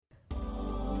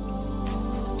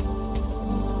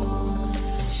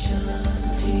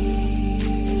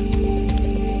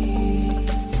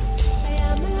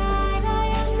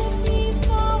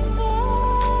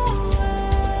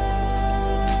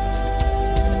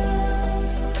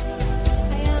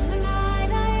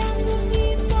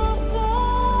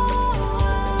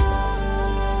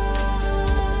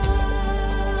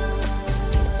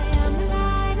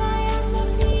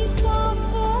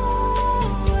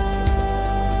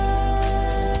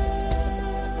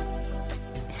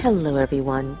Hello,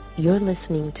 everyone. You're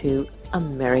listening to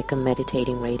America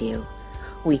Meditating Radio.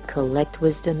 We collect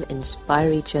wisdom,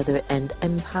 inspire each other, and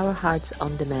empower hearts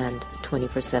on demand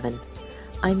 24/7.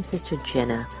 I'm Sister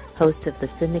Gina, host of the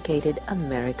syndicated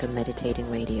America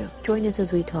Meditating Radio. Join us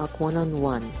as we talk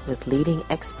one-on-one with leading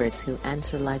experts who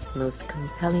answer life's most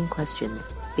compelling questions.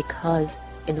 Because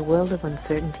in a world of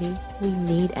uncertainty, we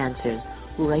need answers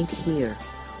right here,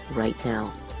 right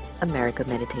now. America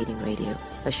Meditating Radio,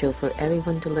 a show for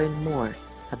everyone to learn more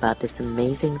about this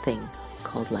amazing thing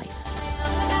called life.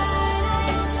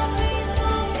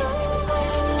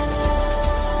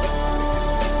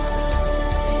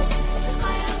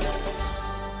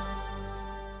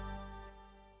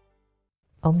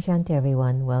 Om Shanti,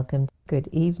 everyone. Welcome. Good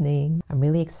evening. I'm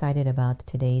really excited about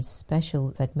today's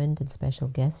special segment and special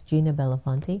guest, Gina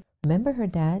Belafonte. Remember her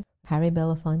dad, Harry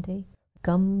Belafonte?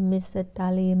 Come, Mr.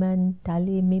 Tallyman,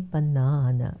 tally me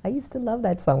banana. I used to love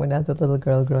that song when I was a little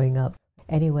girl growing up.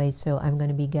 Anyway, so I'm going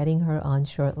to be getting her on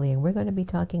shortly, and we're going to be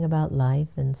talking about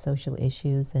life and social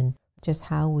issues and just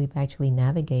how we've actually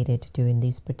navigated during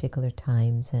these particular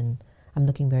times. And I'm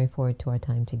looking very forward to our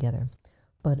time together.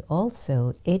 But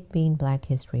also, it being Black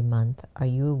History Month, are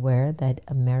you aware that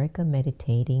America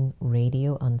Meditating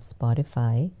Radio on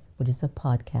Spotify, which is a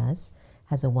podcast,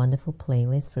 has a wonderful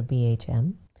playlist for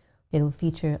BHM? It'll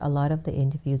feature a lot of the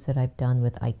interviews that I've done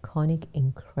with iconic,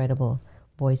 incredible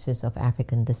voices of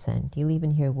African descent. You'll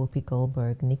even hear Whoopi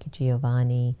Goldberg, Nikki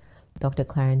Giovanni, Dr.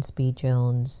 Clarence B.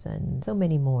 Jones, and so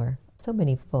many more, so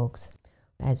many folks,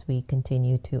 as we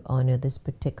continue to honor this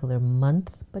particular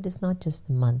month. But it's not just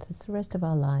the month, it's the rest of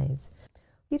our lives.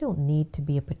 You don't need to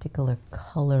be a particular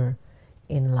color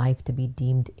in life to be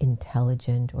deemed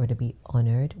intelligent or to be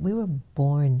honored. We were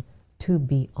born to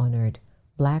be honored.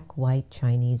 Black, white,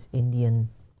 Chinese, Indian,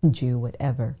 Jew,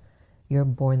 whatever. You're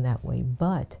born that way.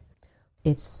 But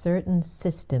if certain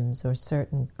systems or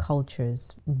certain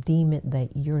cultures deem it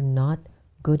that you're not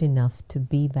good enough to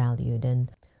be valued,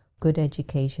 and good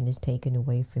education is taken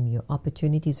away from you,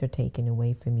 opportunities are taken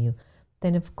away from you,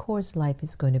 then of course life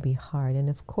is going to be hard. And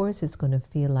of course it's going to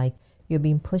feel like you're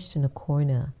being pushed in a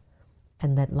corner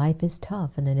and that life is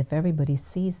tough. And then if everybody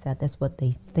sees that, that's what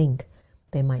they think.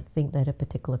 They might think that a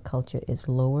particular culture is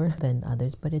lower than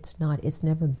others, but it's not. It's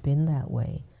never been that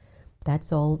way.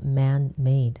 That's all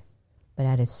man-made. But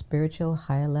at a spiritual,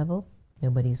 higher level,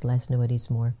 nobody's less, nobody's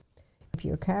more. If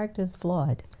your character is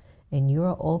flawed and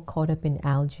you're all caught up in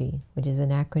algae, which is an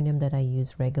acronym that I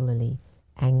use regularly,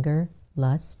 anger,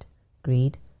 lust,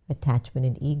 greed, attachment,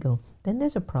 and ego, then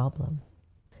there's a problem.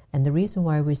 And the reason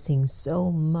why we're seeing so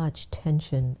much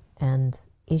tension and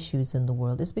issues in the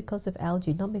world is because of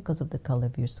algae, not because of the color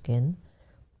of your skin,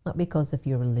 not because of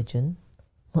your religion,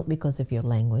 not because of your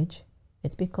language.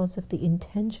 It's because of the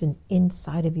intention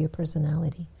inside of your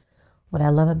personality. What I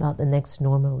love about The Next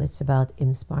Normal, it's about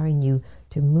inspiring you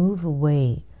to move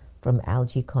away from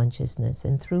algae consciousness.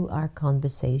 And through our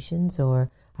conversations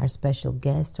or our special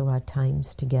guests or our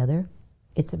times together,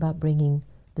 it's about bringing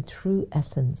the true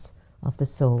essence of the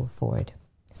soul forward.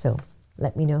 So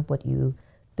let me know what you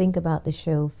think about the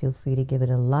show. Feel free to give it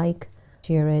a like,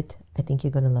 share it. I think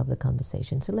you're going to love the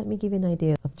conversation. So let me give you an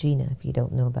idea of Gina if you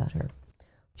don't know about her.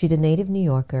 She's a native New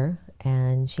Yorker,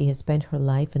 and she has spent her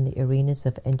life in the arenas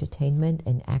of entertainment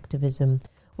and activism,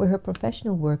 where her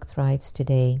professional work thrives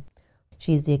today.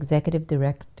 She is the executive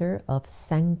director of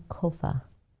Sankofa.org.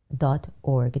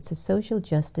 It's a social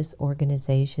justice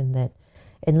organization that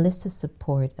enlists the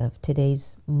support of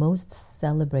today's most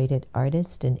celebrated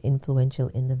artists and influential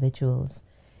individuals,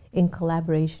 in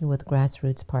collaboration with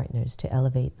grassroots partners to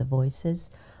elevate the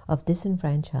voices of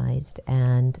disenfranchised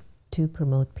and to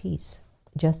promote peace,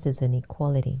 justice, and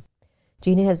equality.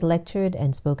 Gina has lectured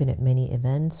and spoken at many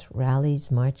events, rallies,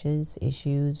 marches,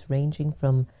 issues ranging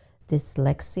from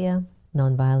dyslexia,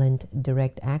 nonviolent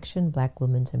direct action, Black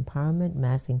women's empowerment,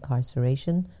 mass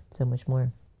incarceration, so much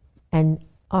more. An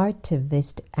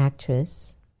artivist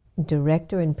actress,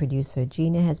 director and producer,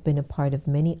 Gina has been a part of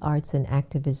many arts and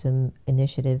activism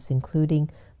initiatives,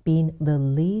 including being the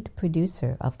lead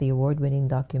producer of the award-winning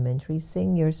documentary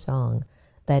Sing Your Song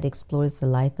that explores the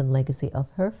life and legacy of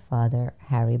her father,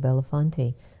 Harry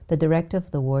Belafonte, the director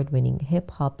of the award-winning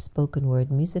hip-hop spoken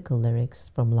word musical lyrics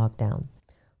From Lockdown,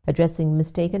 addressing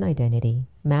mistaken identity,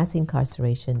 mass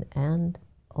incarceration, and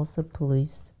also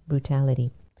police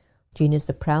brutality. Gina is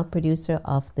the proud producer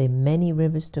of the Many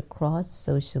Rivers to Cross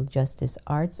Social Justice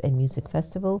Arts and Music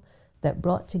Festival that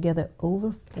brought together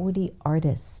over 40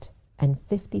 artists and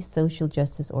 50 social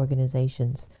justice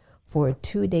organizations for a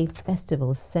 2-day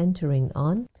festival centering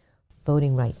on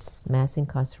voting rights, mass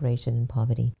incarceration, and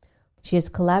poverty. She has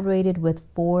collaborated with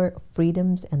 4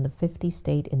 Freedoms and the 50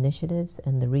 State Initiatives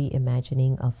and the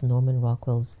reimagining of Norman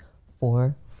Rockwell's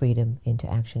 4 Freedom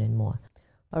into Action and more.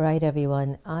 All right,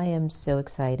 everyone, I am so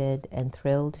excited and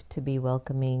thrilled to be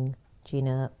welcoming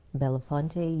Gina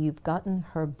Belafonte. You've gotten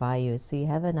her bio, so you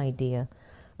have an idea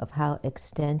of how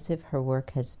extensive her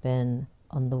work has been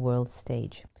on the world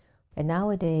stage. And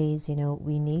nowadays,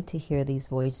 we need to hear these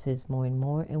voices more and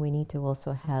more, and we need to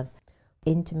also have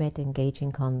intimate,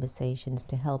 engaging conversations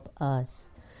to help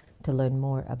us to learn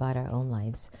more about our own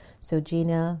lives. So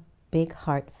Gina, big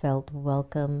heartfelt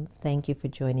welcome. Thank you for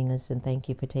joining us, and thank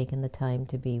you for taking the time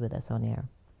to be with us on air.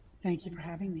 Thank you for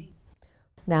having me.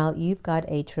 Now, you've got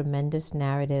a tremendous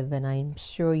narrative, and I'm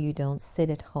sure you don't sit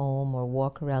at home or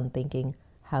walk around thinking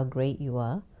how great you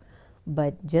are.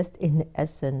 But just in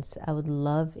essence, I would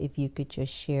love if you could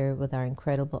just share with our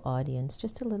incredible audience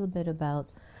just a little bit about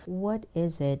what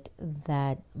is it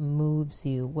that moves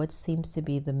you? What seems to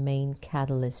be the main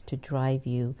catalyst to drive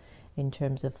you in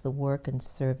terms of the work and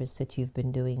service that you've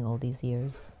been doing all these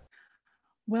years?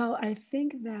 Well, I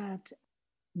think that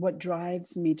what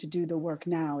drives me to do the work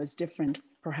now is different,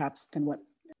 perhaps, than what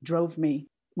drove me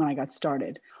when I got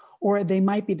started. Or they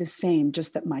might be the same,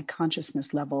 just that my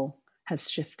consciousness level has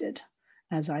shifted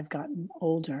as I've gotten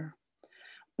older.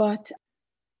 But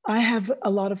I have a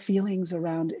lot of feelings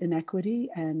around inequity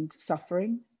and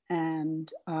suffering,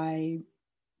 and I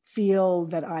feel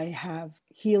that I have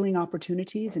healing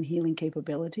opportunities and healing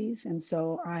capabilities. And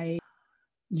so I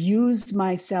use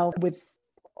myself with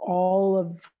all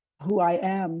of who I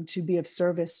am to be of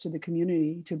service to the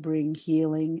community, to bring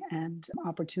healing and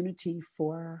opportunity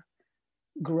for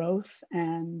growth,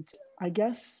 and I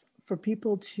guess for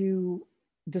people to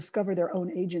discover their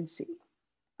own agency,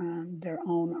 their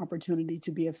own opportunity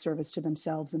to be of service to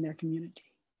themselves and their community.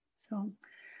 So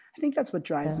I think that's what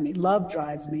drives me. Love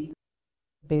drives me.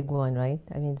 Big one, right?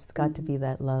 I mean, it's got to be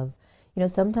that love.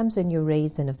 Sometimes when you're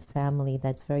raised in a family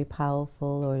that's very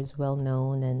powerful or is well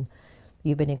known, and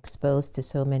you've been exposed to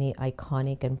so many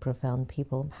iconic and profound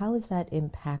people, how has that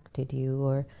impacted you?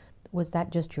 Or was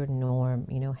that just your norm,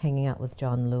 hanging out with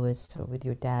John Lewis or with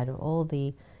your dad or all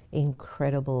the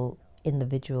incredible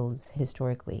individuals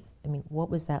historically? I mean, what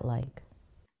was that like?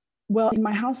 Well, in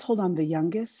my household, I'm the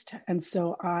youngest. And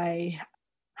so I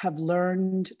have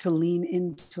learned to lean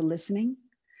into listening.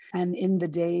 And in the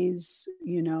days,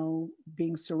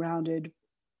 being surrounded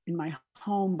in my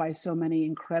home by so many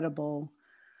incredible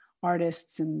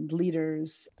artists and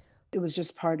leaders, it was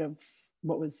just part of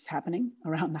what was happening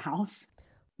around the house.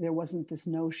 There wasn't this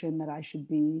notion that I should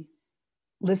be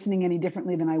listening any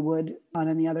differently than I would on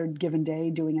any other given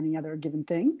day, doing any other given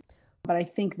thing. But I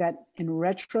think that in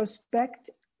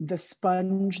retrospect, the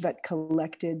sponge that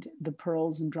collected the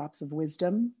pearls and drops of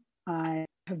wisdom, I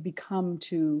have become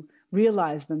to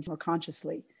realize them more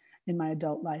consciously in my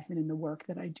adult life and in the work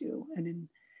that I do and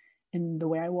in the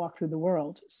way I walk through the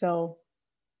world. So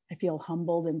I feel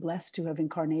humbled and blessed to have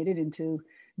incarnated into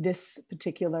this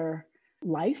particular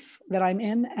life that I'm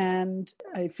in. And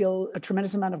I feel a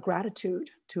tremendous amount of gratitude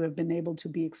to have been able to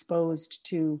be exposed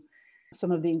to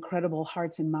some of the incredible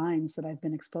hearts and minds that I've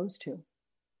been exposed to.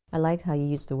 I like how you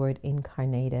use the word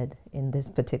incarnated in this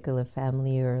particular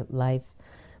family or life,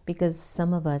 because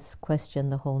some of us question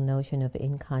the whole notion of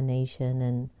incarnation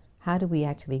and how do we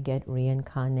actually get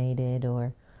reincarnated,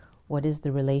 or what is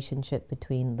the relationship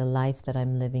between the life that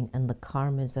I'm living and the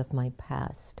karmas of my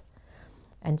past.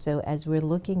 And so as we're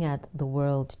looking at the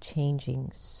world changing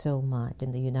so much,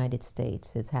 in the United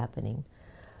States is happening,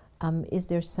 is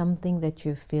there something that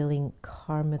you're feeling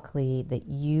karmically that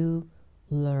you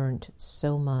learned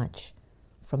so much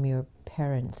from your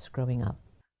parents growing up?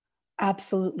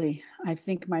 Absolutely. I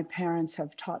think my parents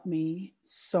have taught me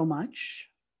so much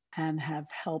and have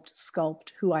helped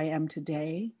sculpt who I am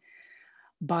today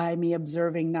by me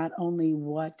observing not only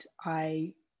what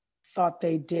I thought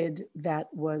they did that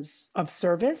was of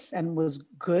service and was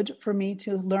good for me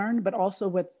to learn, but also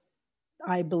what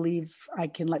I believe I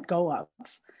can let go of,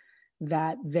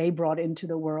 that they brought into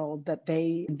the world, that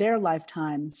they, in their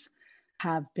lifetimes,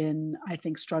 have been, I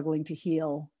think, struggling to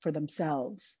heal for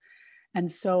themselves. And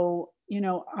so,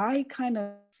 I kind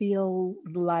of feel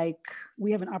like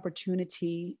we have an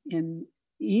opportunity in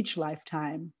each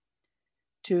lifetime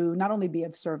to not only be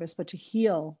of service, but to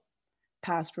heal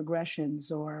past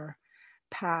regressions or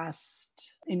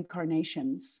past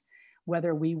incarnations,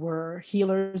 whether we were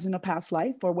healers in a past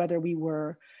life or whether we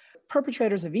were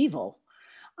perpetrators of evil.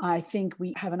 I think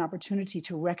we have an opportunity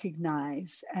to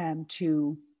recognize and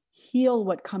to heal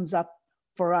what comes up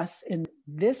for us in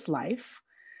this life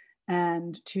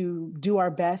and to do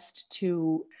our best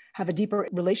to have a deeper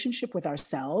relationship with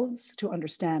ourselves, to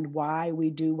understand why we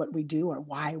do what we do or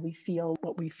why we feel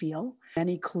what we feel.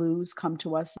 Many clues come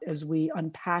to us as we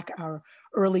unpack our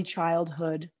early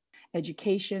childhood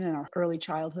education and our early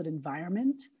childhood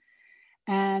environment.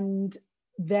 And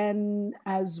then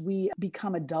as we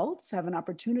become adults, have an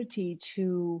opportunity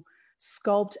to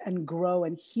sculpt and grow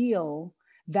and heal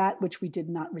that which we did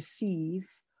not receive,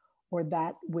 or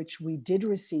that which we did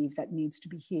receive that needs to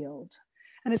be healed.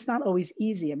 And it's not always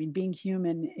easy. I mean, being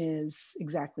human is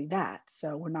exactly that.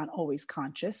 So we're not always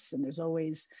conscious, and there's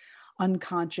always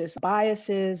unconscious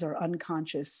biases or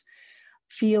unconscious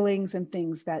feelings and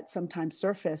things that sometimes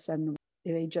surface, and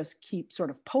they just keep sort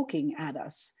of poking at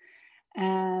us.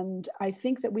 And I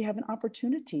think that we have an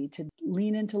opportunity to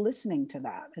lean into listening to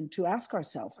that and to ask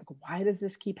ourselves, like, why does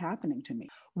this keep happening to me?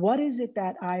 What is it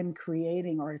that I'm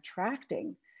creating or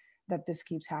attracting that this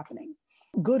keeps happening?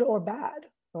 Good or bad,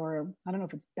 or I don't know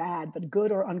if it's bad, but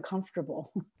good or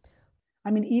uncomfortable.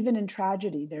 I mean, even in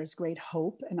tragedy, there's great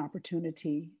hope and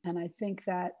opportunity. And I think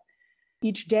that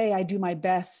each day I do my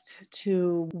best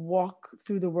to walk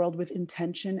through the world with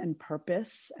intention and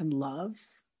purpose and love,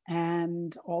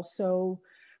 and also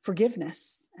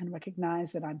forgiveness, and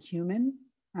recognize that I'm human,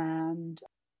 and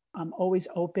I'm always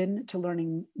open to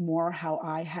learning more how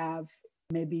I have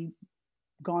maybe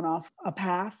gone off a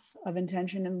path of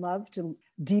intention and love to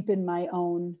deepen my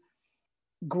own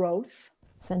growth.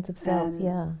 Sense of self,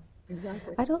 yeah.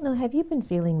 Exactly. I don't know, have you been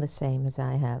feeling the same as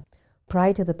I have?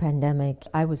 Prior to the pandemic,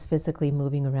 I was physically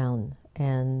moving around,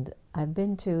 and I've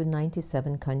been to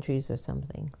 97 countries or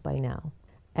something by now.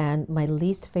 And my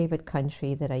least favorite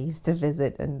country that I used to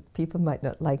visit, and people might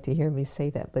not like to hear me say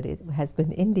that, but it has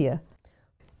been India.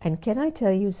 And can I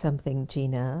tell you something,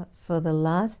 Gina? For the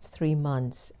last 3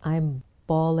 months, I'm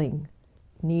bawling,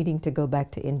 needing to go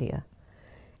back to India.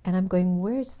 And I'm going,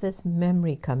 where's this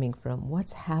memory coming from?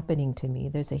 What's happening to me?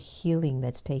 There's a healing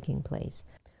that's taking place.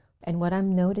 And what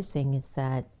I'm noticing is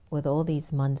that with all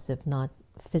these months of not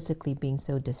physically being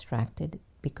so distracted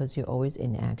because you're always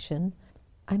in action,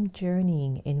 I'm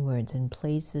journeying inwards in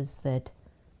places that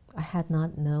I had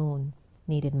not known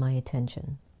needed my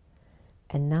attention.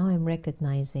 And now I'm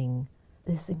recognizing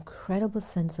this incredible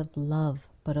sense of love,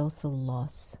 but also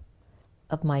loss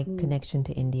of my connection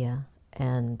to India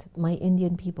and my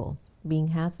Indian people, being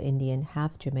half Indian,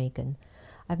 half Jamaican.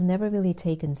 I've never really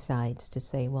taken sides to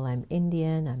say, well, I'm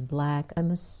Indian, I'm Black,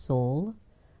 I'm a soul.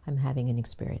 I'm having an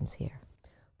experience here.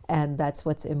 And that's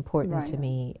what's important to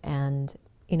me. And,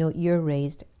 you know, you're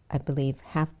raised, I believe,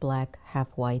 half Black, half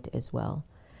white as well.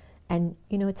 And,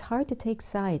 you know, it's hard to take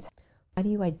sides. How do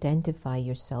you identify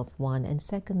yourself, one? And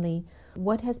secondly,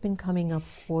 what has been coming up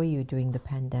for you during the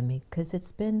pandemic? Because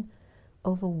it's been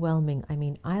overwhelming. I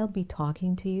mean, I'll be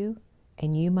talking to you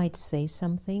and you might say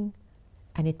something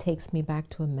and it takes me back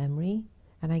to a memory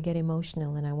and I get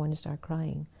emotional and I want to start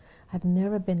crying. I've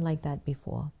never been like that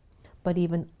before. But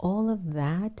even all of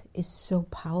that is so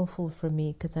powerful for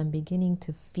me because I'm beginning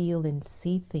to feel and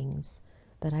see things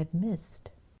that I've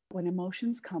missed. When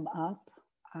emotions come up,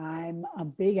 I'm a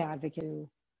big advocate to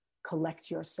collect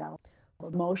yourself.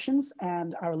 Emotions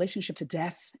and our relationship to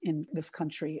death in this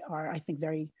country are, I think,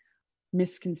 very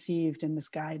misconceived and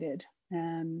misguided.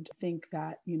 And I think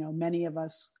that, you know, many of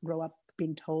us grow up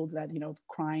being told that, you know,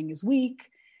 crying is weak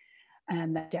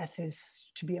and that death is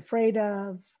to be afraid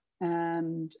of.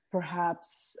 And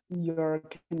perhaps your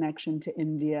connection to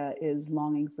India is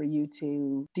longing for you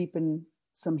to deepen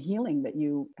some healing that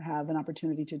you have an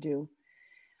opportunity to do.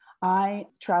 I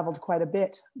traveled quite a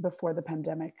bit before the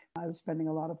pandemic. I was spending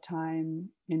a lot of time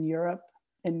in Europe,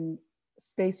 in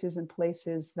spaces and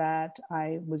places that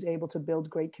I was able to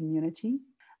build great community.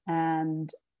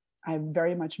 And I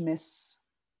very much miss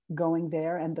going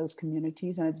there and those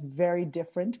communities. And it's very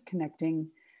different connecting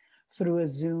through a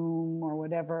Zoom or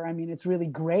whatever. I mean, it's really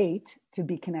great to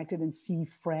be connected and see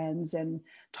friends and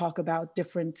talk about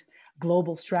different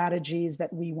global strategies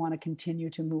that we want to continue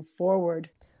to move forward.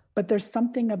 But there's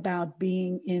something about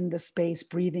being in the space,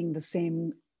 breathing the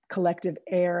same collective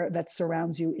air that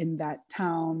surrounds you in that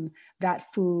town,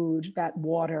 that food, that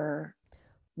water,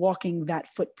 walking that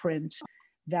footprint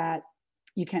that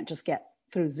you can't just get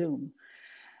through Zoom.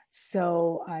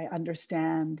 So I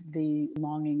understand the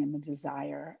longing and the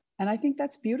desire. And I think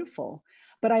that's beautiful.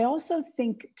 But I also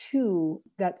think, too,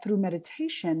 that through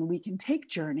meditation, we can take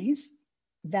journeys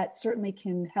that certainly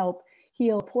can help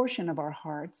heal a portion of our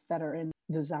hearts that are in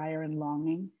desire and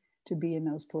longing to be in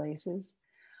those places.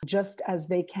 Just as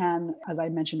they can, as I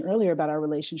mentioned earlier about our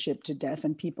relationship to death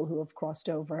and people who have crossed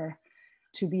over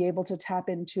to be able to tap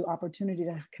into opportunity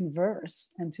to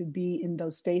converse and to be in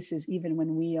those spaces, even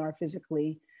when we are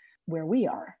physically where we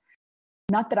are.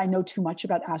 Not that I know too much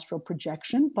about astral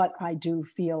projection, but I do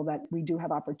feel that we do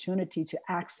have opportunity to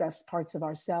access parts of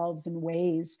ourselves in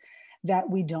ways that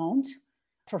we don't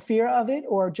for fear of it,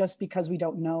 or just because we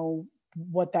don't know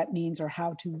what that means or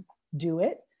how to do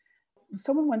it.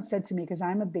 Someone once said to me, because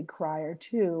I'm a big crier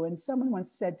too, and someone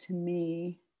once said to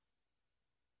me,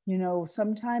 you know,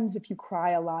 sometimes if you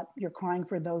cry a lot, you're crying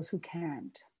for those who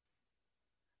can't.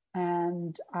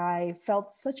 And I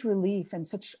felt such relief and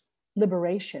such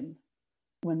liberation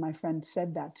when my friend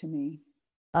said that to me.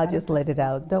 I'll just let it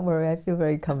out. Don't worry, I feel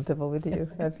very comfortable with you.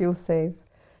 I feel safe.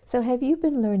 So have you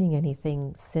been learning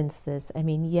anything since this? I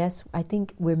mean, yes, I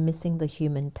think we're missing the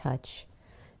human touch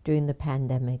during the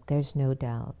pandemic. There's no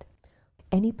doubt.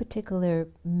 Any particular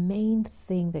main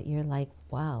thing that you're like,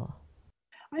 wow?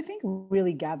 I think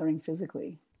really gathering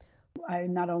physically. I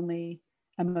not only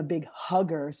am a big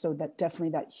hugger, so that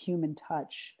definitely that human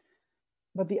touch.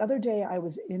 But the other day I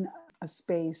was in a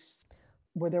space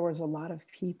where there was a lot of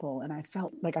people and I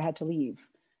felt like I had to leave.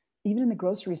 Even in the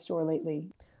grocery store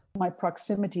lately, my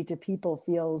proximity to people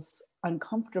feels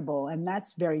uncomfortable, and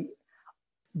that's very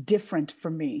different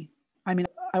for me. I mean,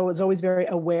 I was always very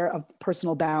aware of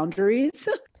personal boundaries,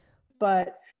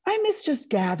 but I miss just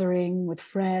gathering with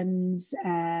friends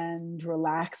and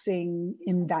relaxing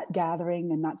in that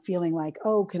gathering and not feeling like,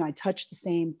 oh, can I touch the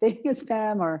same thing as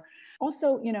them? Or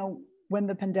also, you know, when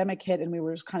the pandemic hit and we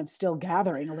were kind of still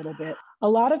gathering a little bit, a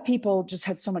lot of people just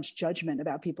had so much judgment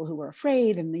about people who were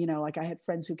afraid. And, you know, like I had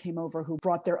friends who came over who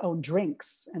brought their own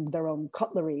drinks and their own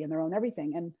cutlery and their own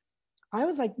everything. And I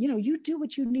was like, you know, you do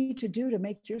what you need to do to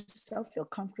make yourself feel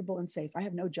comfortable and safe. I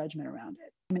have no judgment around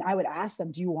it. I mean, I would ask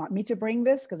them, do you want me to bring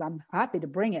this? Because I'm happy to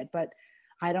bring it, but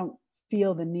I don't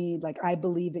feel the need. Like, I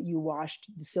believe that you washed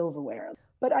the silverware.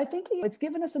 But I think it's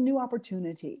given us a new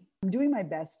opportunity. I'm doing my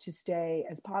best to stay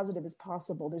as positive as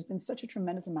possible. There's been such a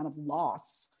tremendous amount of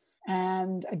loss.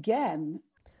 And again,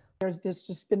 there's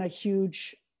just been a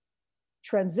huge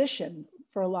transition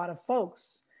for a lot of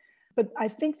folks. But I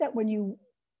think that when you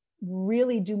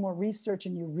really do more research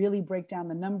and you really break down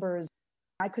the numbers,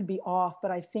 I could be off, but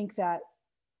I think that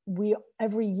we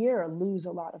every year lose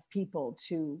a lot of people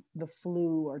to the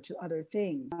flu or to other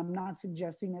things. I'm not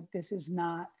suggesting that this is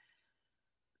not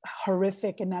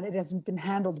horrific and that it hasn't been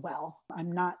handled well.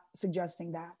 I'm not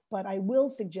suggesting that, but I will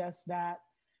suggest that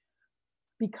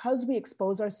because we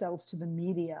expose ourselves to the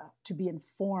media to be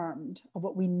informed of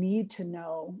what we need to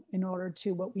know in order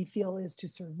to what we feel is to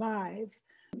survive,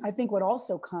 I think what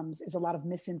also comes is a lot of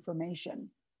misinformation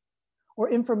or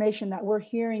information that we're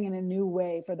hearing in a new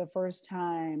way for the first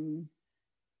time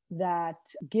that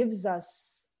gives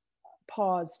us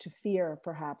pause to fear,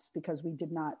 perhaps, because we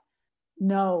did not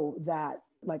know that,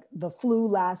 like the flu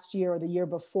last year or the year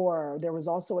before, there was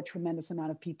also a tremendous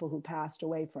amount of people who passed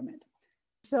away from it.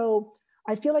 So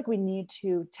I feel like we need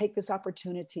to take this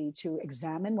opportunity to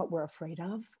examine what we're afraid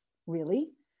of, really,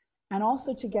 and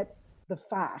also to get the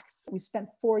facts. We spent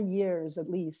 4 years at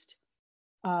least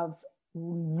of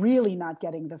really not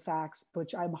getting the facts,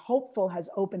 which I'm hopeful has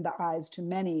opened the eyes to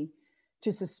many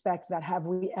to suspect that have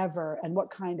we ever, and what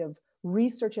kind of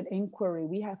research and inquiry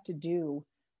we have to do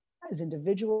as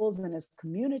individuals and as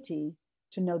community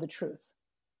to know the truth.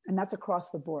 And that's across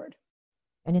the board.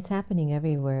 And it's happening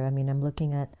everywhere. I mean, I'm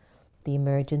looking at the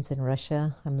emergence in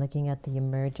Russia. I'm looking at the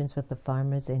emergence with the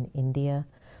farmers in India.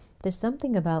 There's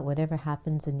something about whatever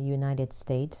happens in the United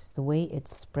States, the way it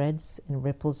spreads and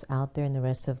ripples out there in the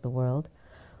rest of the world.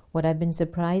 What I've been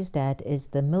surprised at is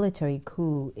the military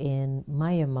coup in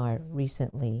Myanmar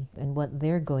recently and what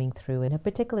they're going through in a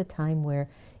particular time where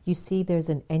you see there's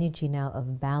an energy now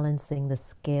of balancing the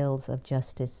scales of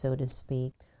justice, so to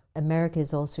speak. America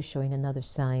is also showing another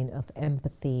sign of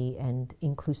empathy and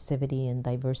inclusivity and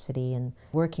diversity and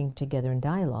working together in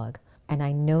dialogue. And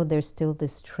I know there's still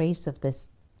this trace of this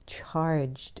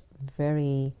charged,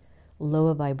 very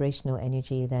lower vibrational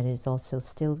energy that is also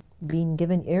still being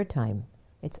given airtime.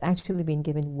 It's actually been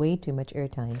given way too much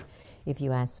airtime, if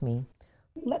you ask me.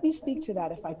 Let me speak to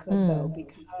that if I could, though,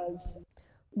 because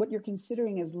what you're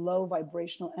considering as low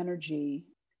vibrational energy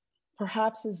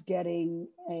perhaps is getting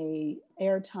a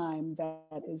airtime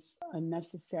that is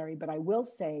unnecessary. But I will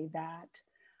say that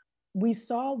we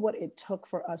saw what it took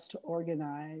for us to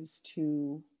organize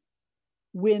to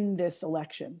win this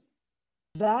election.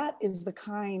 That is the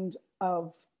kind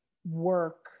of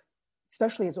work,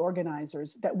 especially as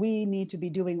organizers, that we need to be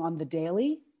doing on the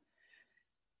daily.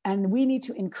 And we need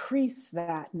to increase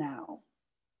that now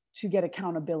to get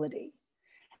accountability,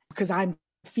 because I'm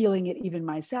feeling it even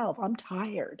myself. I'm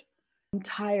tired. I'm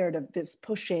tired of this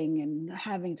pushing and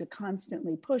having to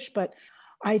constantly push. But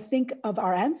I think of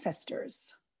our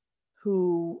ancestors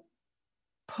who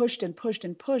pushed and pushed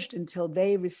and pushed until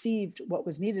they received what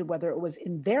was needed, whether it was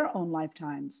in their own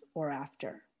lifetimes or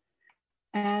after.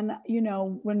 And,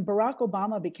 when Barack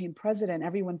Obama became president,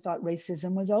 everyone thought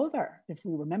racism was over, if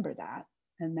we remember that.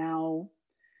 And now,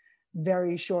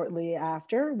 very shortly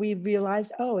after, we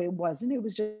realized, oh, it wasn't. It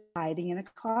was just hiding in a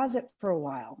closet for a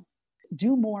while.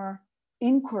 Do more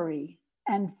inquiry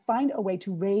and find a way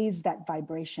to raise that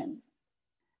vibration.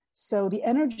 So the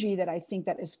energy that I think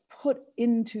that is put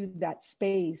into that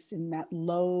space, in that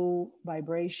low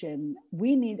vibration,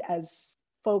 we need, as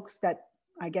folks that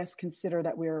I guess consider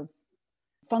that we're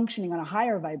functioning on a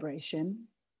higher vibration,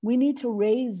 we need to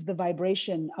raise the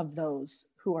vibration of those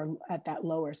who are at that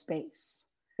lower space.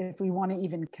 If we want to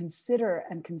even consider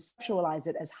and conceptualize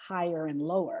it as higher and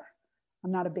lower.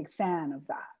 I'm not a big fan of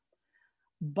that.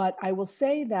 But I will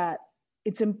say that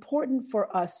it's important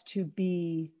for us to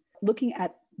be looking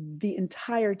at the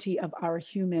entirety of our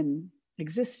human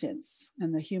existence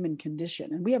and the human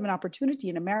condition. And we have an opportunity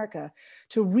in America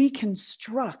to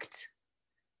reconstruct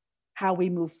how we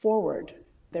move forward.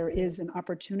 There is an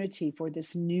opportunity for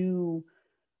this new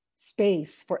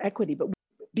space for equity. But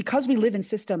because we live in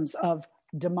systems of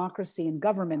democracy and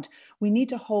government, we need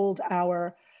to hold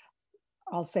our,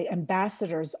 I'll say,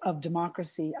 ambassadors of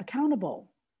democracy accountable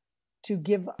to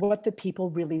give what the people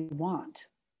really want.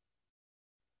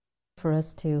 For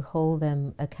us to hold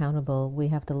them accountable, we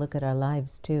have to look at our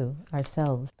lives too,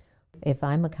 ourselves. If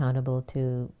I'm accountable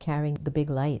to carrying the big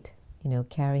light,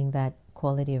 carrying that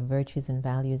quality of virtues and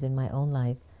values in my own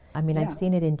life. I mean, I've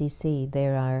seen it in DC.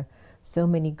 There are so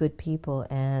many good people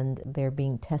and they're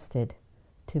being tested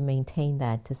to maintain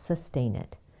that, to sustain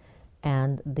it.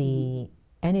 And the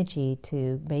energy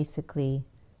to basically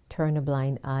turn a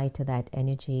blind eye to that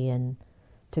energy and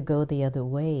to go the other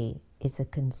way is a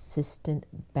consistent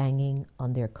banging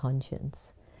on their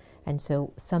conscience. And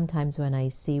so sometimes when I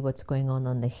see what's going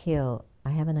on the Hill, I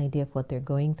have an idea of what they're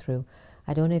going through.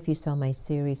 I don't know if you saw my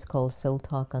series called Soul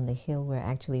Talk on the Hill, where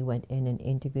I actually went in and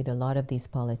interviewed a lot of these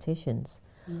politicians.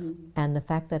 Mm-hmm. And the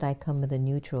fact that I come with a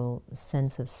neutral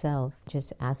sense of self,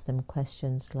 just ask them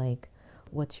questions like,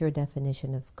 what's your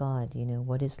definition of God?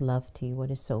 What is love to you?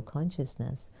 What is soul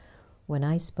consciousness? When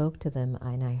I spoke to them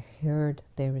and I heard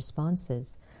their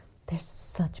responses, they're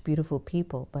such beautiful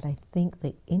people, but I think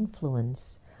the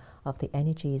influence of the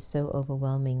energy is so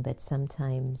overwhelming that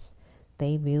sometimes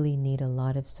they really need a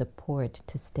lot of support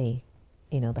to stay,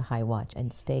 the high watch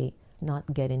and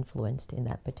not get influenced in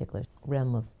that particular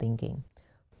realm of thinking.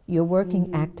 You're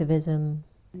working activism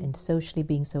and socially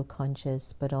being so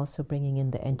conscious, but also bringing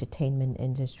in the entertainment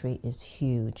industry is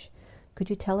huge. Could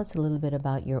you tell us a little bit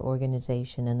about your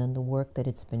organization and then the work that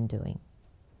it's been doing?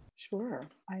 Sure.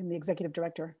 I'm the executive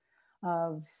director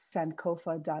of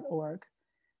sankofa.org,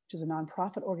 which is a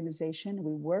nonprofit organization.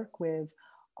 We work with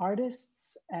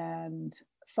artists and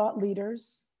thought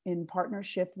leaders in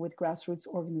partnership with grassroots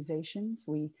organizations.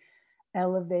 We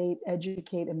elevate,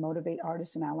 educate, and motivate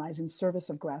artists and allies in service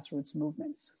of grassroots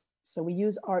movements. So we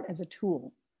use art as a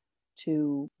tool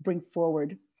to bring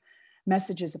forward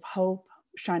messages of hope,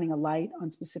 shining a light on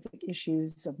specific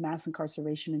issues of mass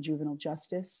incarceration and juvenile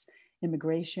justice,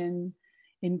 immigration,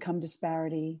 income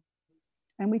disparity.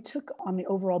 And we took on the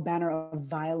overall banner of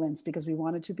violence because we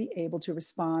wanted to be able to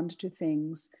respond to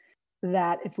things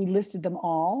that, if we listed them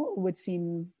all, would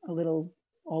seem a little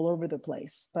all over the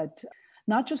place. But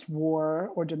not just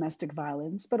war or domestic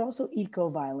violence, but also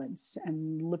eco-violence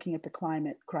and looking at the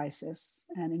climate crisis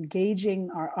and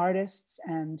engaging our artists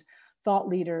and thought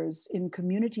leaders in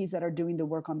communities that are doing the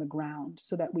work on the ground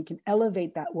so that we can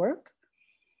elevate that work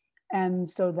and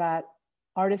so that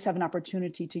artists have an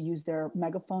opportunity to use their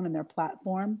megaphone and their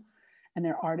platform and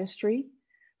their artistry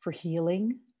for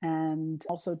healing and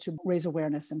also to raise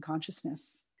awareness and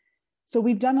consciousness. So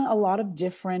we've done a lot of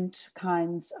different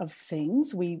kinds of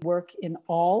things. We work in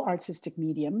all artistic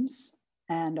mediums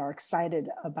and are excited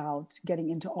about getting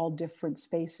into all different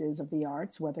spaces of the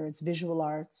arts, whether it's visual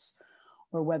arts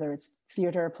or whether it's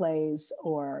theater plays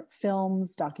or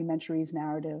films, documentaries,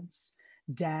 narratives,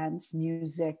 dance,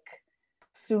 music.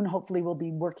 Soon, hopefully, we'll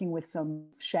be working with some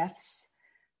chefs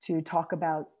to talk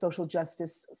about social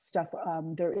justice stuff.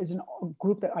 There is a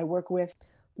group that I work with.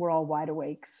 We're all wide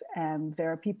awakes. And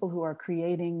there are people who are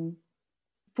creating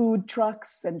food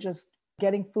trucks and just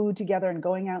getting food together and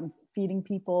going out and feeding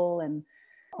people, and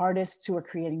artists who are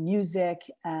creating music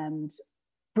and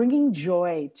bringing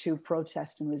joy to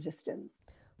protest and resistance.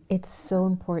 It's so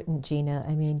important, Gina.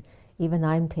 I mean, Even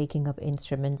I'm taking up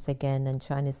instruments again and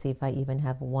trying to see if I even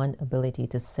have one ability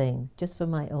to sing, just for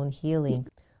my own healing,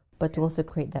 but to also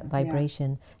create that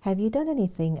vibration. Have you done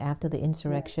anything after the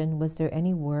insurrection? Was there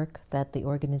any work that the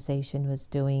organization was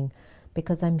doing?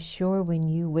 Because I'm sure when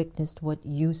you witnessed what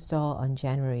you saw on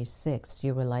January 6th,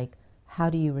 you were like, how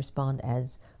do you respond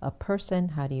as a person?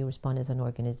 How do you respond as an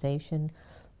organization?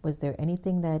 Was there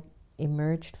anything that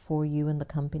emerged for you in the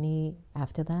company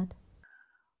after that?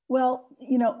 Well,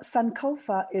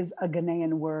 Sankofa is a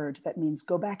Ghanaian word that means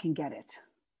go back and get it.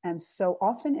 And so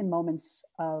often in moments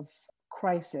of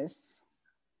crisis,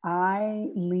 I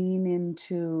lean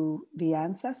into the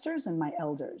ancestors and my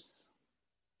elders.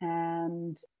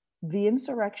 And the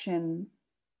insurrection,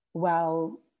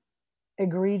 while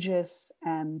egregious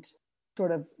and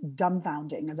sort of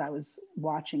dumbfounding as I was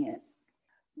watching it,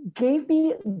 gave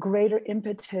me greater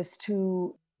impetus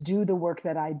to do the work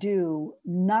that I do,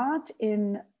 not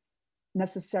in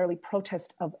necessarily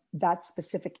protest of that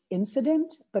specific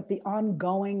incident, but the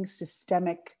ongoing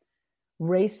systemic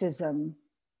racism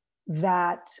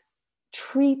that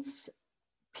treats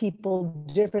people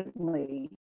differently.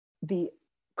 The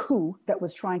coup that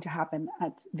was trying to happen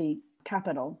at the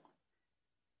Capitol,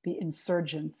 the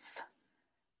insurgents,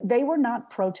 they were not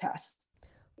protests,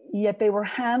 yet they were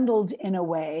handled in a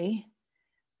way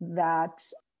that,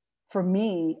 for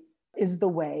me, is the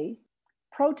way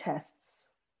protests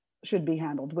should be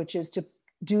handled, which is to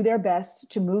do their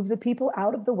best to move the people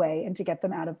out of the way and to get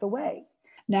them out of the way.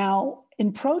 Now,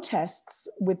 in protests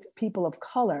with people of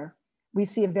color, we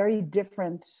see a very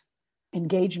different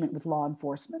engagement with law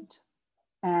enforcement.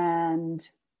 And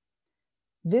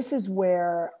this is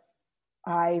where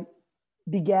I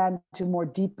began to more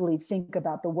deeply think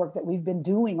about the work that we've been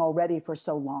doing already for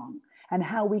so long and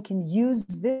how we can use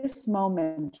this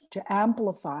moment to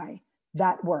amplify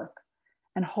that work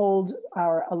and hold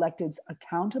our electeds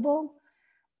accountable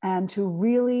and to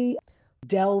really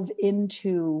delve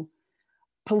into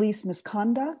police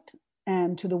misconduct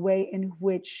and to the way in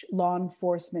which law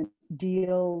enforcement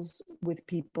deals with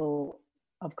people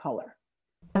of color.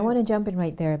 I want to jump in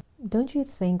right there. Don't you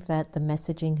think that the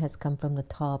messaging has come from the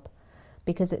top?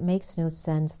 Because it makes no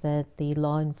sense that the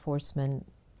law enforcement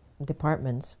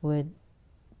departments would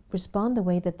respond the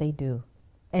way that they do.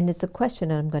 And it's a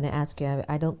question I'm going to ask you.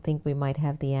 I don't think we might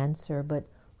have the answer, but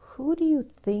who do you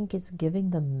think is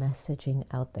giving the messaging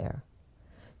out there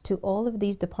to all of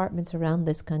these departments around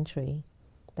this country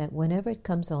that whenever it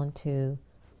comes on to,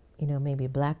 maybe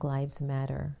Black Lives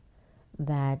Matter,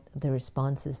 that the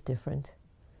response is different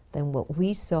than what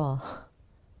we saw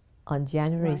on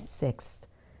January 6th?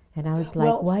 And I was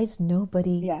like, why is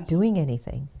nobody doing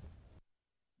anything?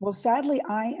 Well, sadly,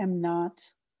 I am not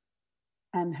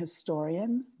an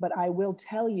historian, but I will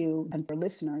tell you, and for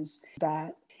listeners,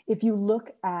 that if you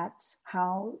look at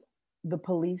how the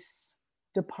police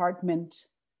department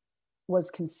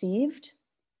was conceived,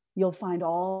 you'll find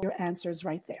all your answers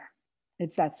right there.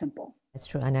 It's that simple. That's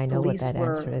true, and I know Police what that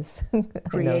answer is.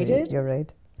 Created you're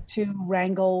right. To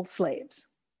wrangle slaves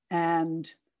and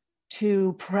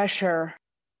to pressure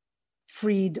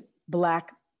freed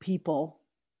Black people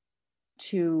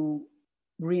to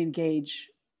re-engage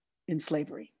in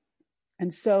slavery.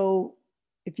 And so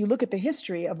if you look at the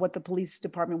history of what the police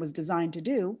department was designed to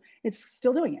do, it's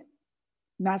still doing it.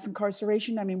 Mass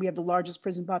incarceration, we have the largest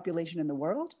prison population in the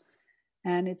world,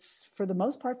 and it's, for the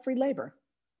most part, free labor.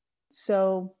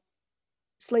 So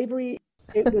slavery,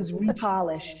 it was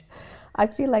repolished. I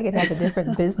feel like it has a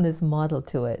different business model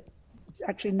to it. It's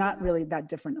actually not really that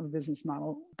different of a business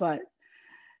model, but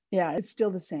yeah, it's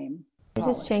still the same. It's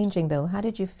just changing, though. How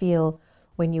did you feel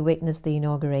when you witnessed the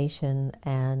inauguration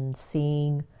and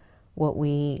seeing what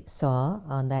we saw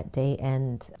on that day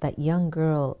and that young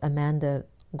girl, Amanda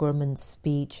Gorman's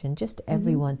speech, and just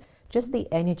everyone, just the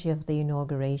energy of the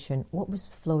inauguration? What was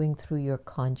flowing through your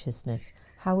consciousness?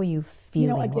 How were you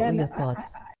feeling? Again, what were your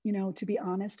thoughts? To be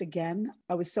honest, again,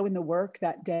 I was so in the work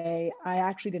that day, I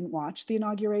actually didn't watch the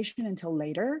inauguration until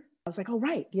later. I was like, oh,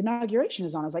 right, the inauguration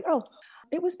is on. I was like, oh,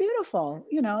 it was beautiful.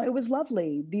 It was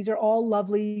lovely. These are all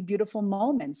lovely, beautiful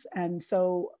moments. And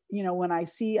so, when I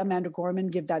see Amanda Gorman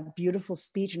give that beautiful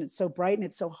speech and it's so bright and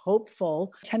it's so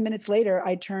hopeful, 10 minutes later,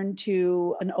 I turned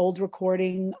to an old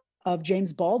recording of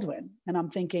James Baldwin. And I'm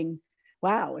thinking,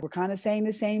 wow, we're kind of saying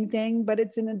the same thing, but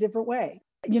it's in a different way.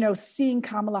 Seeing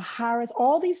Kamala Harris,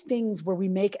 all these things where we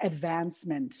make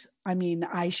advancement.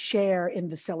 I share in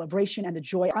the celebration and the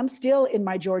joy. I'm still in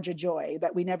my Georgia joy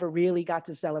that we never really got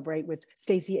to celebrate with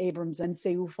Stacey Abrams and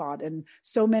Seufat and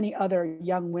so many other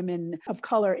young women of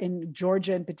color in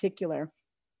Georgia in particular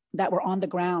that were on the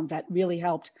ground that really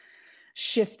helped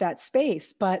shift that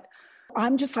space. But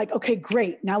I'm just like, okay,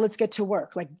 great. Now let's get to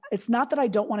work. Like, it's not that I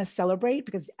don't want to celebrate,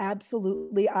 because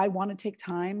absolutely I want to take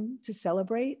time to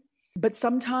celebrate. But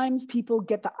sometimes people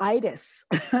get the itis,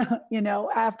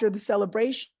 after the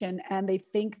celebration, and they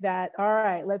think that, all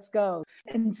right, let's go.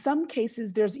 In some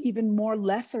cases, there's even more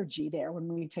lethargy there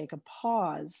when we take a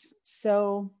pause.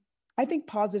 So I think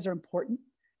pauses are important.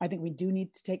 I think we do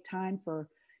need to take time for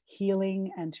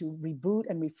healing and to reboot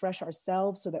and refresh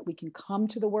ourselves so that we can come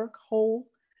to the work whole,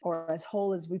 or as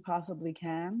whole as we possibly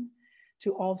can,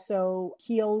 to also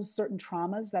heal certain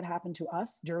traumas that happen to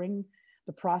us during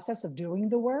the process of doing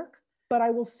the work. But I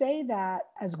will say that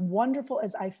as wonderful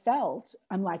as I felt,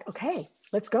 I'm like, okay,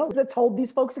 let's go. Let's hold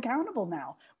these folks accountable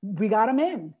now. We got them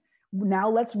in. Now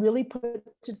let's really put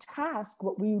to task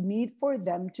what we need for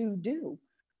them to do.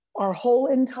 Our whole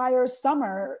entire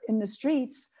summer in the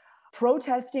streets,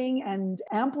 protesting and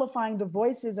amplifying the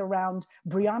voices around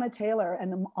Breonna Taylor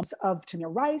and of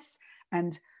Tamir Rice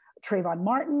and Trayvon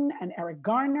Martin and Eric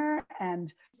Garner,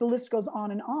 and the list goes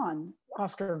on and on.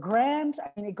 Oscar Grant,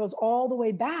 it goes all the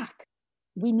way back.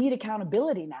 We need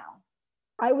accountability now.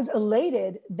 I was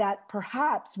elated that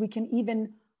perhaps we can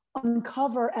even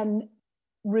uncover and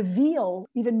reveal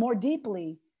even more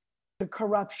deeply the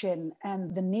corruption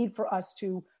and the need for us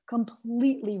to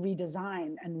completely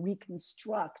redesign and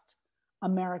reconstruct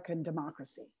American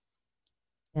democracy.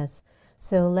 Yes.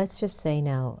 So let's just say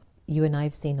now, you and I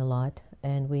have seen a lot,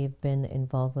 and we've been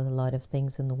involved with a lot of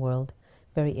things in the world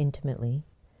very intimately.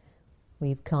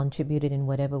 We've contributed in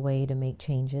whatever way to make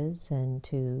changes and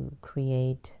to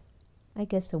create, I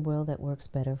guess, a world that works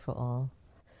better for all.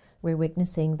 We're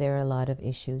witnessing there are a lot of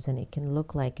issues, and it can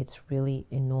look like it's really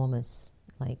enormous.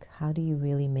 Like, how do you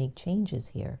really make changes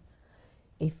here?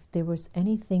 If there was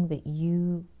anything that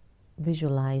you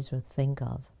visualize or think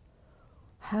of,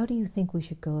 how do you think we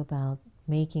should go about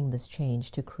making this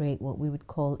change to create what we would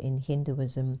call in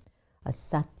Hinduism a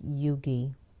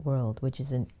Satyugi world, which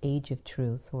is an age of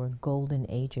truth, or a golden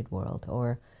aged world,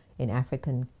 or in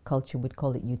African culture we'd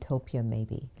call it utopia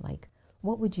maybe? Like,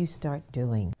 what would you start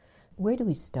doing? Where do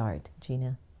we start,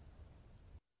 Gina?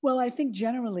 Well, I think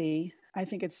generally,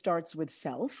 it starts with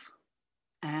self,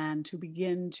 and to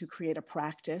begin to create a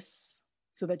practice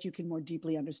so that you can more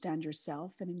deeply understand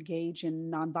yourself and engage in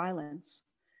nonviolence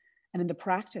and in the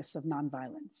practice of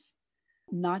nonviolence,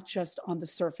 not just on the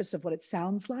surface of what it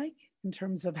sounds like in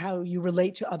terms of how you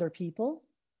relate to other people,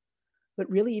 but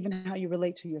really even how you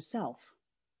relate to yourself,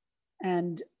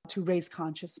 and to raise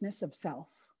consciousness of self.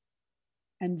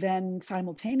 And then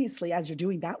simultaneously, as you're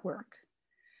doing that work,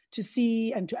 to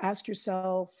see and to ask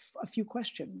yourself a few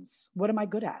questions. What am I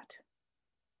good at?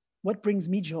 What brings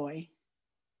me joy?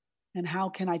 And how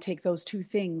can I take those two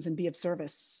things and be of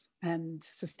service and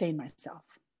sustain myself?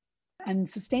 And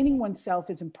sustaining oneself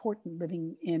is important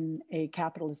living in a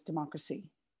capitalist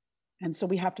democracy. And so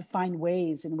we have to find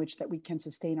ways in which that we can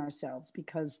sustain ourselves,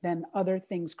 because then other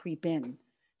things creep in,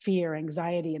 fear,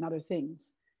 anxiety, and other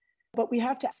things. But we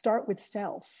have to start with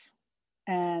self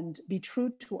and be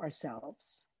true to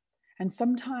ourselves. And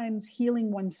sometimes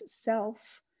healing one's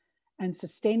self and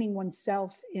sustaining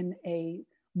oneself in a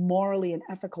morally and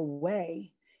ethical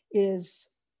way is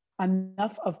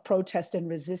enough of protest and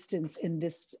resistance in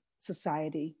this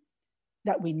society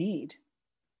that we need.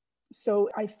 So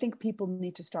I think people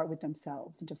need to start with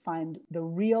themselves and to find the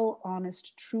real,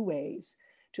 honest, true ways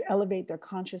to elevate their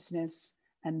consciousness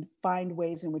and find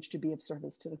ways in which to be of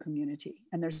service to the community.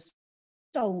 And there's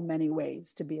so many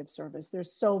ways to be of service.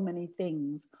 There's so many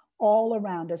things all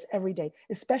around us every day,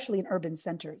 especially in urban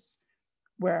centers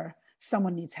where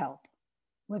someone needs help,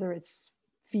 whether it's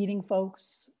feeding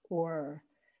folks or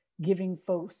giving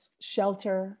folks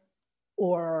shelter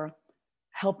or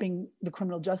helping the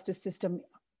criminal justice system,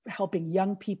 helping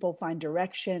young people find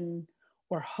direction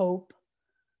or hope.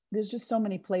 There's just so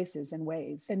many places and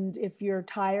ways. And if you're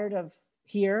tired of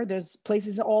here, there's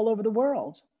places all over the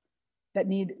world that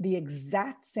need the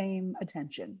exact same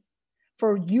attention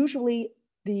for usually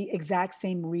the exact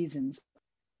same reasons: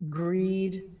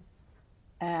 greed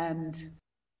and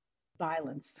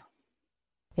violence.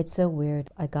 It's so weird.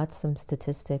 I got some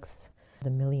statistics.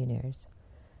 The millionaires,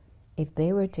 if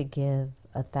they were to give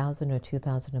 $1,000 or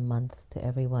 $2,000 a month to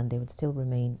everyone, they would still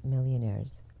remain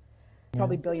millionaires.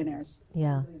 Probably billionaires.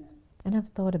 Yeah. And I've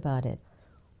thought about it.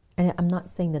 And I'm not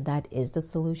saying that that is the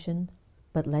solution,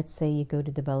 but let's say you go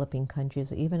to developing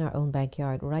countries or even our own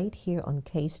backyard, right here on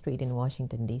K Street in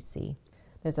Washington, D.C.,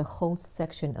 there's a whole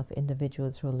section of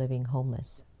individuals who are living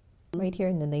homeless, right here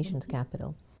in the nation's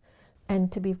capital.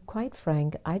 And to be quite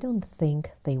frank, I don't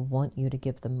think they want you to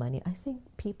give them money. I think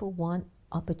people want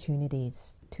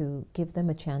opportunities to give them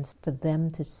a chance for them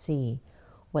to see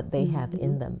what they have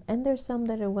in them. And there's some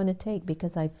that I want to take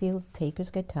because I feel takers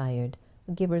get tired,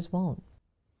 givers won't.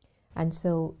 And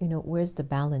so, where's the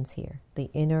balance here? The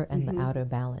inner and the outer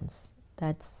balance.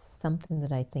 That's something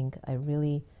that I think I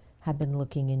really have been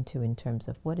looking into in terms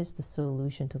of what is the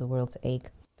solution to the world's ache.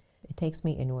 It takes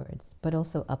me inwards, but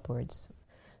also upwards.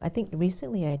 I think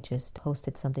recently I just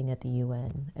hosted something at the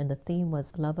UN, and the theme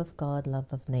was love of God, love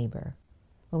of neighbor.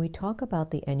 When we talk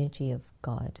about the energy of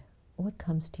God, what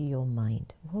comes to your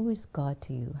mind? Who is God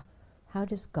to you? How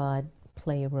does God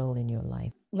play a role in your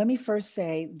life? Let me first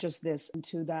say just this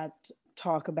to that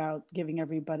talk about giving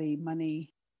everybody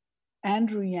money.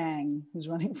 Andrew Yang, who's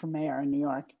running for mayor in New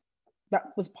York,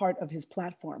 that was part of his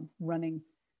platform, running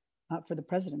for the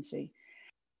presidency.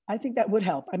 I think that would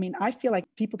help. I mean, I feel like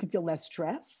people can feel less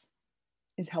stress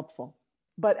is helpful.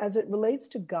 But as it relates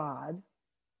to God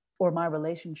or my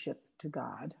relationship to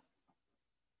God,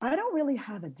 I don't really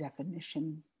have a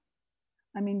definition.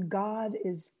 I mean, God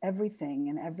is everything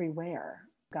and everywhere.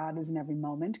 God is in every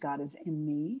moment. God is in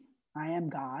me. I am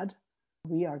God.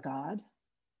 We are God.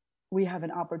 We have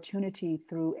an opportunity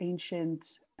through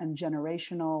ancient and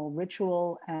generational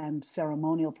ritual and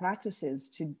ceremonial practices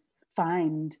to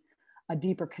find a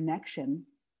deeper connection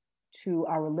to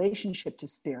our relationship to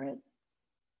spirit.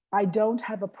 I don't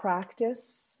have a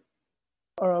practice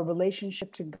or a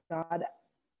relationship to God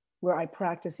where I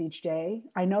practice each day.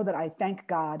 I know that I thank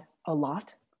God a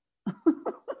lot.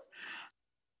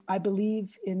 I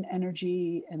believe in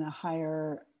energy and a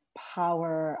higher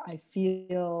power. I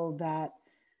feel that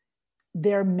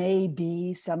there may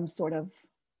be some sort of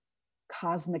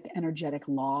cosmic energetic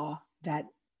law that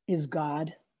is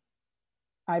God.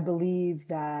 I believe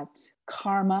that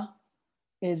karma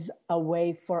is a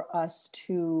way for us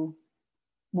to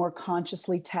more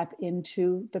consciously tap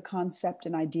into the concept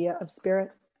and idea of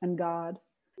spirit and God.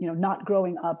 Not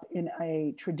growing up in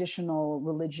a traditional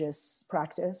religious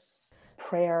practice,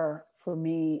 prayer for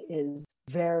me is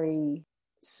very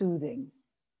soothing.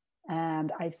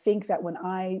 And I think that when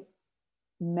I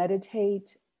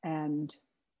meditate and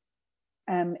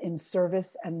am in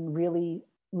service and really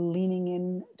leaning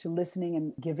in to listening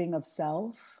and giving of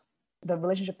self, the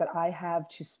relationship that I have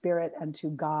to spirit and to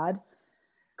God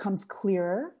comes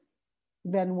clearer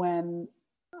than when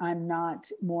I'm not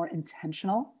more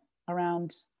intentional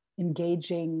around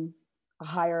engaging a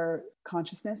higher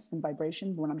consciousness and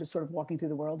vibration, when I'm just sort of walking through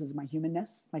the world as my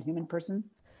humanness, my human person.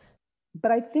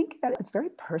 But I think that it's very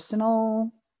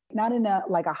personal, not in a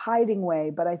hiding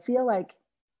way, but I feel like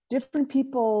different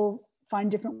people find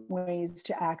different ways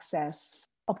to access.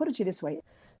 I'll put it to you this way.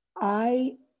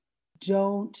 I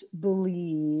don't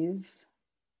believe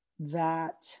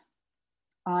that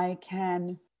I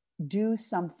can do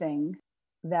something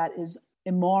that is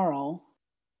immoral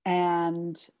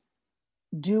and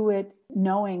do it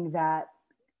knowing that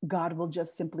God will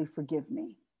just simply forgive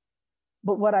me.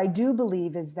 But what I do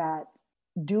believe is that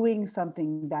doing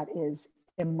something that is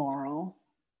immoral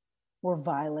or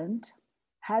violent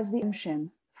has the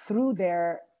option through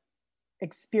their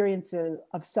experiences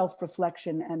of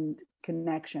self-reflection and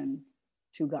connection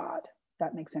to God. If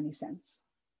that makes any sense.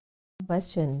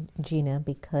 Question, Gina,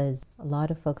 because a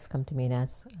lot of folks come to me and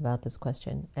ask about this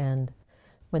question. And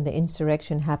when the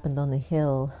insurrection happened on the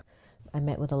Hill, I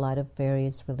met with a lot of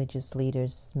various religious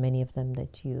leaders, many of them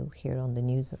that you hear on the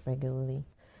news regularly.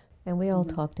 And we all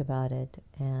talked about it.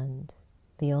 And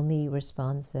the only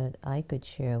response that I could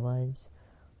share was,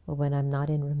 well, when I'm not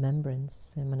in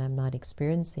remembrance and when I'm not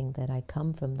experiencing that I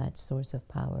come from that source of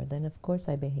power, then of course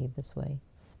I behave this way.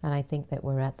 And I think that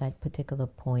we're at that particular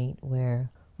point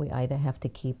where we either have to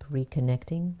keep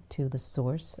reconnecting to the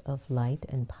source of light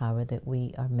and power that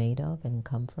we are made of and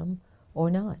come from, or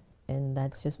not. And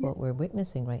that's just what we're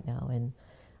witnessing right now. And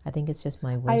I think it's just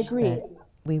my wish that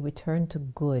we return to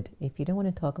good. If you don't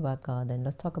want to talk about God, then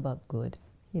let's talk about good,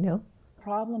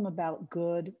 Problem about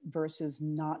good versus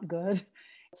not good.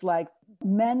 It's like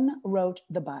men wrote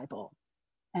the Bible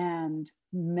and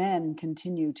men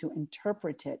continue to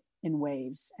interpret it in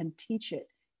ways and teach it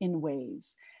in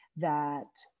ways that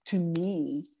to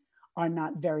me are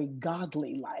not very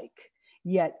godly like.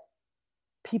 Yet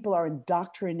people are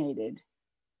indoctrinated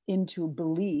into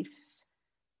beliefs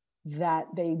that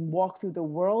they walk through the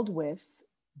world with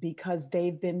because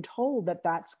they've been told that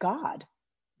that's God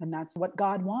and that's what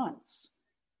God wants.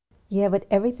 Yeah, but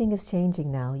everything is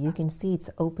changing now. You can see it's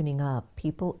opening up.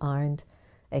 People aren't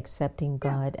accepting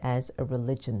God as a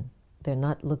religion. They're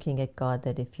not looking at God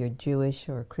that if you're Jewish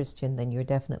or Christian, then you're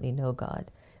definitely no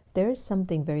God. There is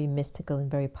something very mystical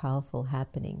and very powerful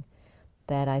happening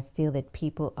that I feel that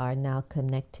people are now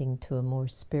connecting to a more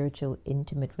spiritual,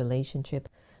 intimate relationship.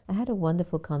 I had a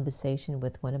wonderful conversation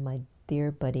with one of my dear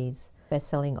buddies,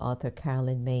 best-selling author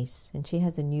Carolyn Mace, and she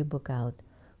has a new book out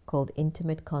called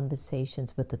Intimate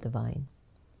Conversations with the Divine.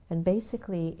 And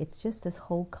basically, it's just this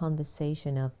whole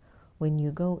conversation of when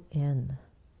you go in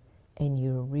and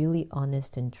you're really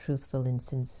honest and truthful and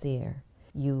sincere,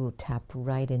 you will tap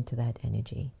right into that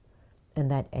energy.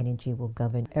 And that energy will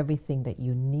govern everything that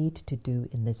you need to do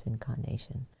in this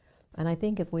incarnation. And I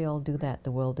think if we all do that,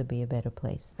 the world would be a better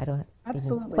place. I don't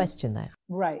even question that.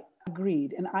 Right.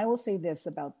 Agreed. And I will say this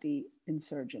about the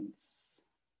insurgents,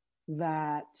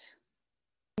 that,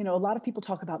 a lot of people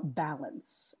talk about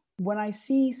balance. When I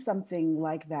see something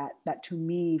like that, that to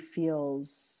me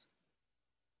feels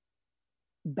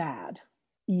bad,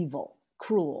 evil,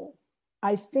 cruel,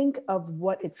 I think of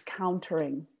what it's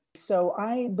countering. So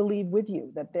I believe with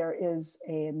you that there is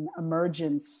an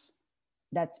emergence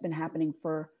that's been happening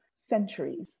for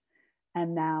centuries.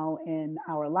 And now in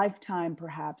our lifetime,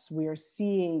 perhaps we are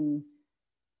seeing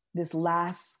this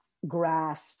last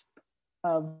grasp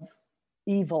of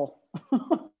evil,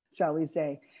 shall we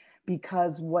say,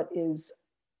 because what is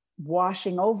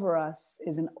washing over us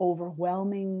is an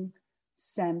overwhelming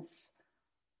sense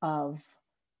of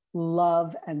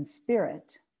love and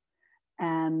spirit.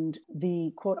 And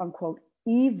the quote unquote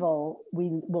evil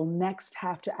we will next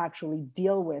have to actually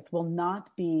deal with will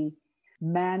not be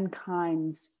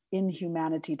mankind's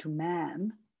inhumanity to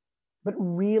man, but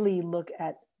really look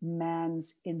at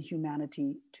man's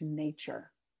inhumanity to nature.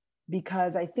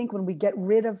 Because I think when we get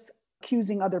rid of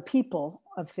accusing other people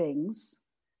of things,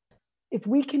 if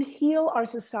we can heal our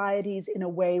societies in a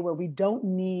way where we don't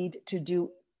need to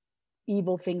do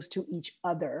evil things to each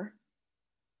other,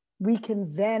 we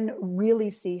can then really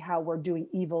see how we're doing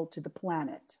evil to the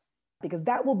planet, because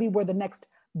that will be where the next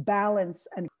balance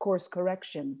and course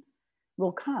correction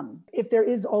will come. If there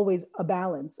is always a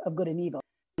balance of good and evil.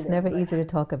 It's never easy to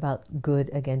talk about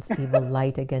good against evil,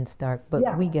 light against dark,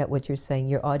 but we get what you're saying.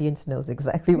 Your audience knows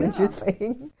exactly what you're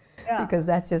saying, because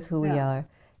that's just who we are.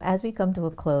 As we come to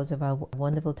a close of our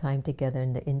wonderful time together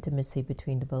and the intimacy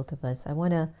between the both of us, I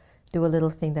want to do a little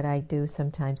thing that I do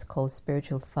sometimes called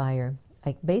spiritual fire.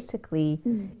 I basically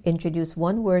introduce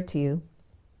one word to you,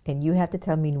 and you have to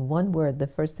tell me in one word the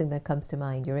first thing that comes to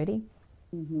mind. You ready?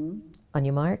 Mm-hmm. On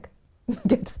your mark,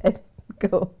 get set,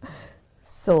 go.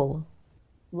 Soul.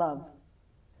 Love.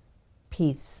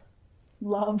 Peace.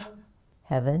 Love.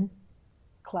 Heaven.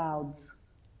 Clouds.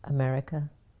 America.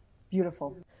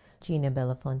 Beautiful. Gina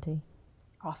Belafonte.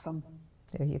 Awesome.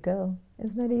 There you go.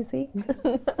 Isn't that easy?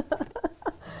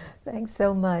 Thanks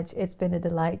so much. It's been a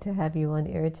delight to have you on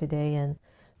air today. And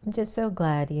I'm just so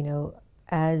glad,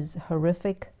 as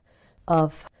horrific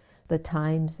of the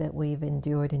times that we've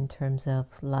endured in terms of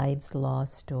lives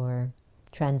lost or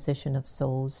transition of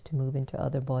souls to move into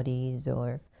other bodies,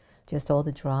 or just all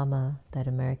the drama that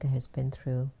America has been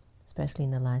through, especially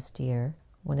in the last year.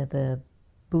 One of the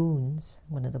boons,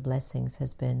 one of the blessings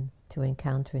has been to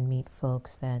encounter and meet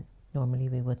folks that normally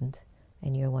we wouldn't.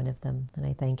 And you're one of them. And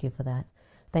I thank you for that.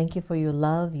 Thank you for your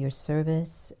love, your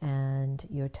service, and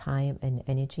your time and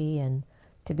energy. And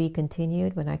to be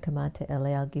continued, when I come out to LA,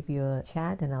 I'll give you a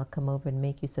chat and I'll come over and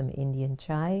make you some Indian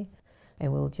chai.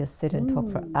 And we'll just sit and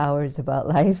talk for hours about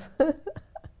life.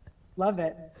 Love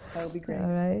it. That would be great. All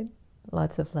right.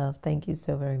 Lots of love. Thank you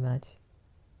so very much.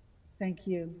 Thank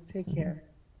you. Take care.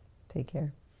 Take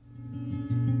care.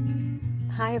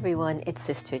 Hi everyone, it's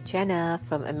Sister Jenna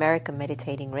from America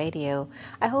Meditating Radio.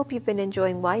 I hope you've been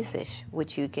enjoying Wise-ish,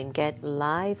 which you can get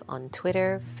live on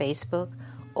Twitter, Facebook,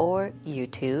 or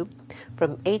YouTube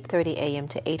from 8:30 a.m.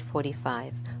 to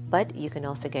 8:45. But you can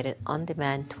also get it on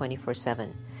demand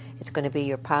 24/7. It's going to be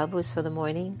your power boost for the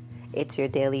morning. It's your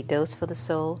daily dose for the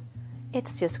soul.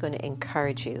 It's just going to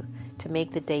encourage you to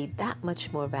make the day that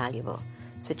much more valuable.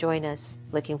 So join us.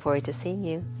 Looking forward to seeing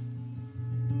you.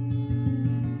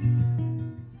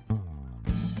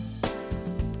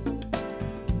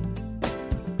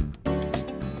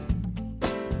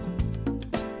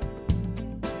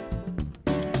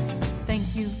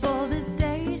 Thank you for this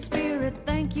day, Spirit.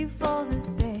 Thank you for this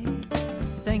day.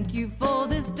 Thank you for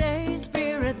this day,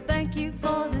 Spirit. Thank you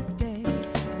for this day.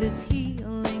 This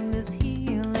healing, this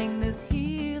healing, this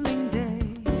healing day.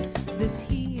 This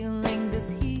healing,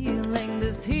 this healing,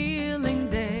 this healing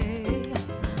day.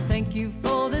 Thank you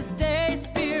for this day,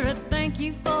 Spirit. Thank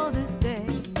you for this day.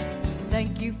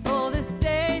 Thank you for this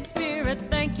day, Spirit.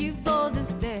 Thank you for this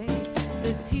day.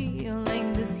 This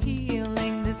healing, this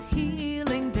healing, this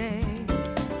healing day.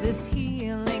 This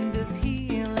healing, this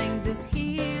healing, this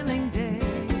healing day.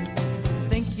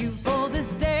 Thank you for this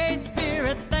day,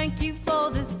 Spirit. Thank you for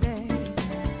this day.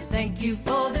 Thank you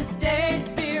for this day,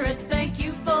 Spirit. Thank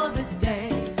you for this day.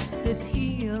 This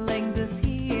healing, this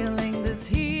healing, this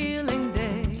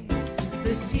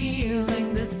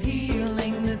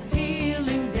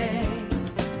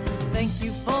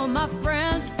my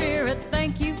friends, Spirit,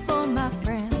 thank you for my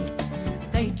friends.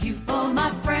 Thank you for my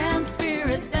friends,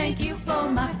 Spirit, thank you for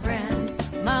my friends.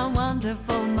 My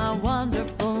wonderful, my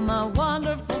wonderful, my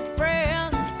wonderful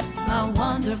friends. My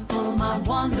wonderful, my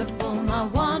wonderful, my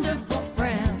wonderful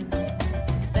friends.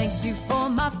 Thank you for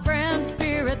my friends,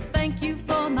 Spirit, thank you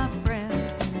for my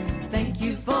friends. Thank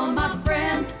you for my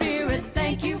friends, Spirit,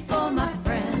 thank you for my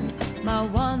friends. My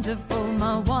wonderful,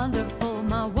 my wonderful,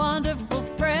 my wonderful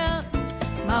friends.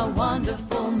 My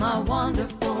wonderful, my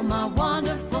wonderful, my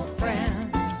wonderful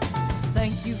friends.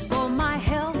 Thank you for my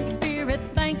health, Spirit,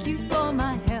 thank you for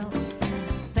my health.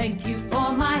 Thank you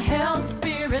for my health,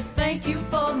 Spirit, thank you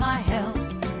for my health.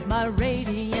 My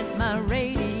radiant, my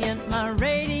radiant, my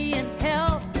radiant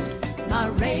health. My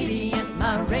radiant,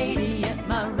 my radiant,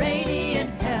 my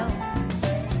radiant health.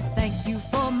 Thank you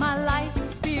for my life,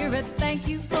 Spirit, thank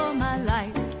you for my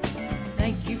life.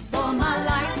 Thank you for my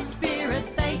life, Spirit,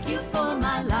 thank you for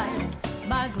my life.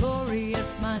 My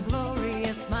glorious, my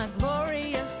glorious, my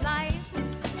glorious life.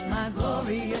 My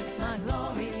glorious, my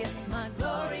glorious, my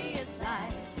glorious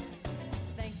life.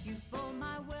 Thank you for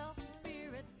my wealth,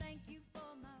 Spirit, thank you for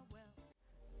my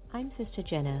wealth. I'm Sister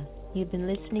Jenna. You've been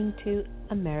listening to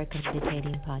American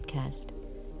Meditating Podcast.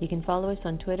 You can follow us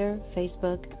on Twitter,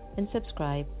 Facebook, and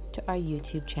subscribe to our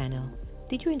YouTube channel.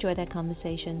 Did you enjoy that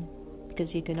conversation?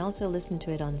 Because you can also listen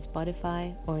to it on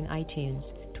Spotify or in iTunes,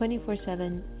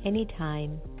 24/7,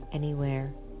 anytime,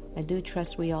 anywhere. I do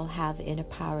trust we all have the inner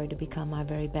power to become our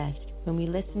very best. When we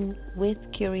listen with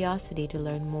curiosity to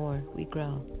learn more, we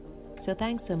grow. So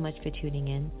thanks so much for tuning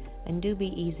in, and do be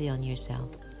easy on yourself.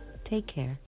 Take care.